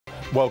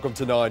Welcome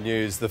to 9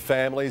 News. The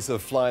families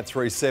of Flight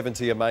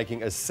 370 are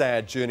making a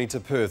sad journey to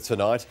Perth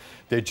tonight.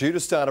 They're due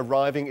to start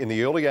arriving in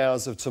the early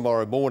hours of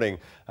tomorrow morning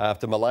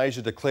after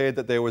Malaysia declared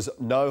that there was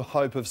no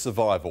hope of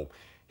survival.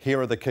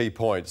 Here are the key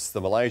points.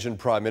 The Malaysian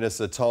Prime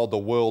Minister told the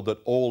world that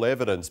all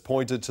evidence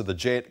pointed to the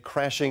jet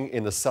crashing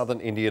in the southern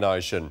Indian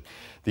Ocean.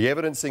 The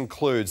evidence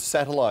includes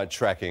satellite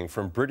tracking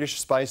from British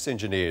space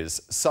engineers.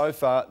 So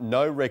far,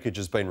 no wreckage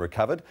has been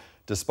recovered,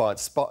 despite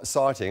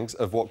sightings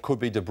of what could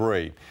be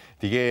debris.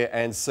 The air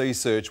and sea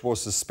search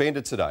was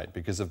suspended today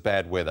because of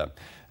bad weather.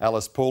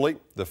 Alice Pooley,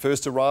 the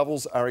first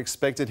arrivals are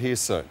expected here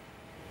soon.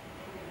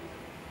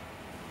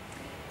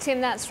 Tim,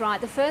 that's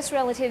right. The first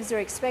relatives are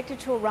expected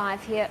to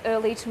arrive here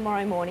early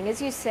tomorrow morning. As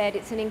you said,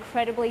 it's an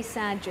incredibly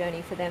sad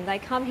journey for them. They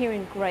come here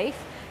in grief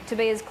to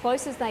be as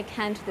close as they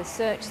can to the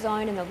search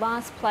zone in the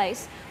last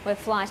place where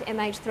flight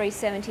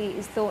MH370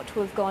 is thought to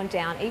have gone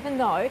down, even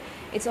though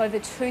it's over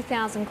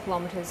 2,000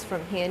 kilometres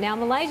from here. Now,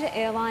 Malaysia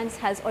Airlines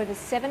has over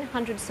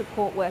 700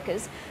 support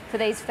workers for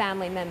these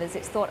family members.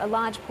 It's thought a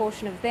large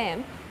portion of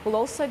them will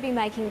also be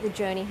making the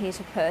journey here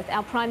to Perth.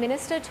 Our Prime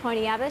Minister,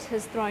 Tony Abbott,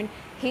 has thrown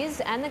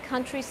his and the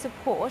country's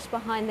support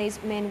behind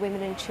these men,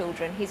 women and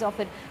children. He's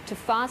offered to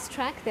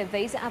fast-track their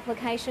visa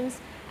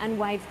applications and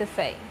waive the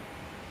fee.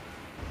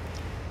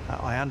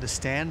 I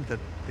understand that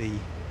the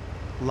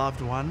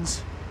loved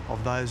ones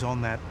of those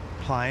on that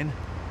plane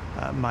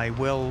may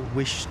well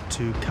wish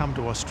to come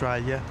to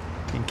Australia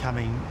in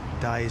coming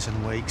days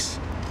and weeks.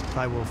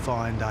 They will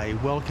find a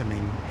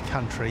welcoming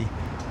country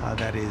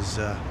that is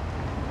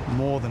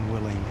more than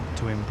willing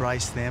to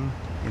embrace them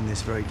in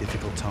this very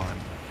difficult time.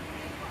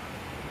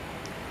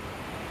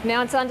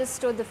 Now, it's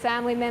understood the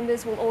family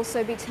members will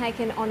also be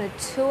taken on a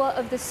tour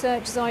of the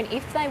search zone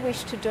if they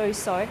wish to do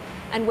so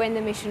and when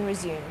the mission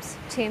resumes.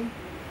 Tim?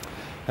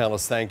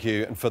 Alice, thank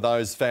you. And for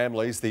those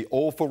families, the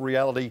awful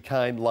reality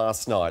came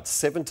last night,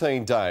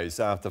 17 days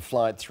after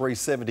Flight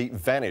 370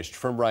 vanished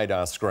from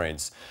radar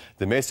screens.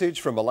 The message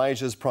from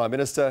Malaysia's Prime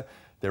Minister: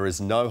 there is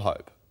no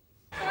hope.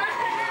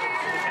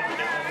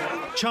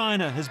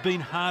 China has been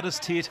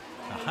hardest hit,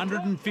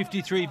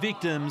 153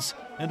 victims,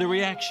 and the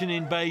reaction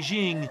in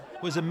Beijing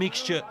was a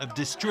mixture of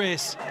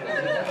distress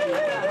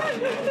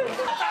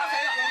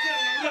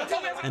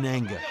and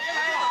anger.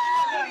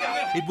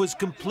 It was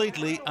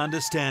completely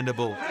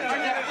understandable.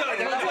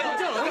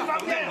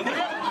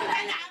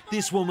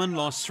 This woman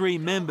lost 3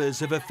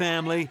 members of her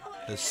family: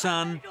 her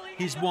son,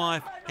 his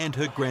wife and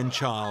her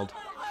grandchild.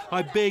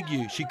 "I beg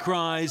you," she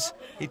cries,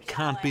 "it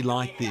can't be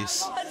like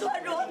this."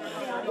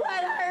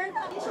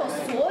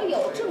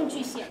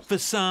 For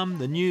some,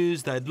 the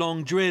news they'd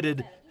long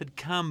dreaded had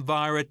come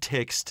via a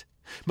text.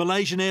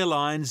 Malaysian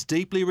Airlines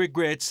deeply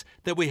regrets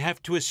that we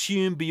have to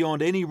assume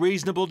beyond any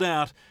reasonable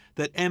doubt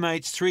that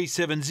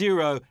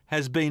MH370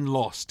 has been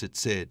lost, it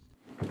said.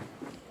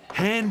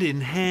 Hand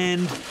in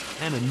hand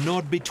and a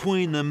nod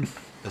between them,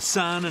 a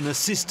son and a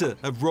sister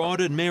of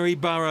Rod and Mary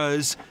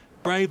Burrows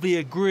bravely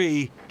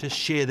agree to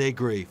share their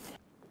grief.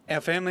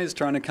 Our family is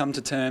trying to come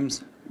to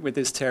terms with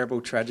this terrible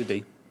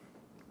tragedy.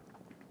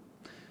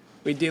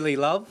 We dearly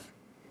love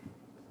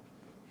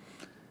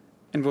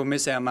and will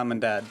miss our mum and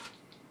dad.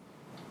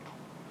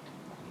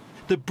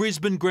 The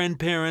Brisbane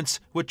grandparents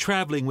were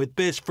travelling with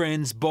best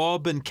friends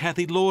Bob and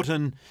Kathy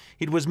Lawton.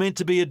 It was meant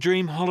to be a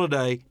dream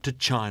holiday to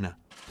China.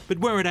 But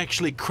where it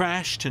actually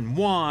crashed and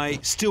why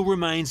still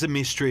remains a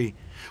mystery.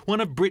 One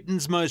of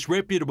Britain's most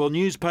reputable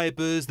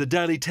newspapers, the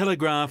Daily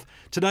Telegraph,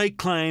 today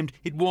claimed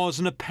it was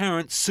an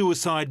apparent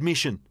suicide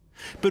mission.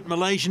 But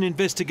Malaysian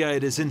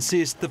investigators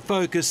insist the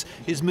focus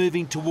is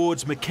moving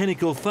towards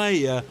mechanical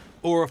failure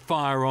or a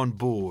fire on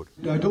board.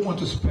 I don't want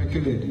to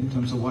speculate in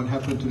terms of what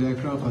happened to the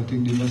aircraft. I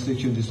think the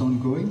investigation is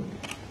ongoing.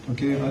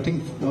 I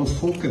think our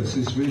focus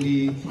is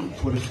really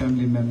for the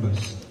family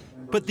members.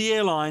 But the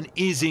airline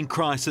is in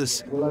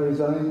crisis. Will I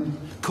resign?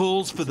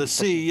 Calls for the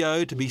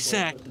CEO to be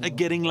sacked are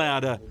getting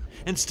louder,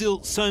 and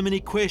still so many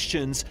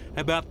questions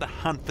about the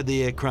hunt for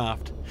the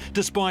aircraft.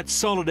 Despite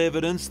solid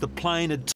evidence the plane had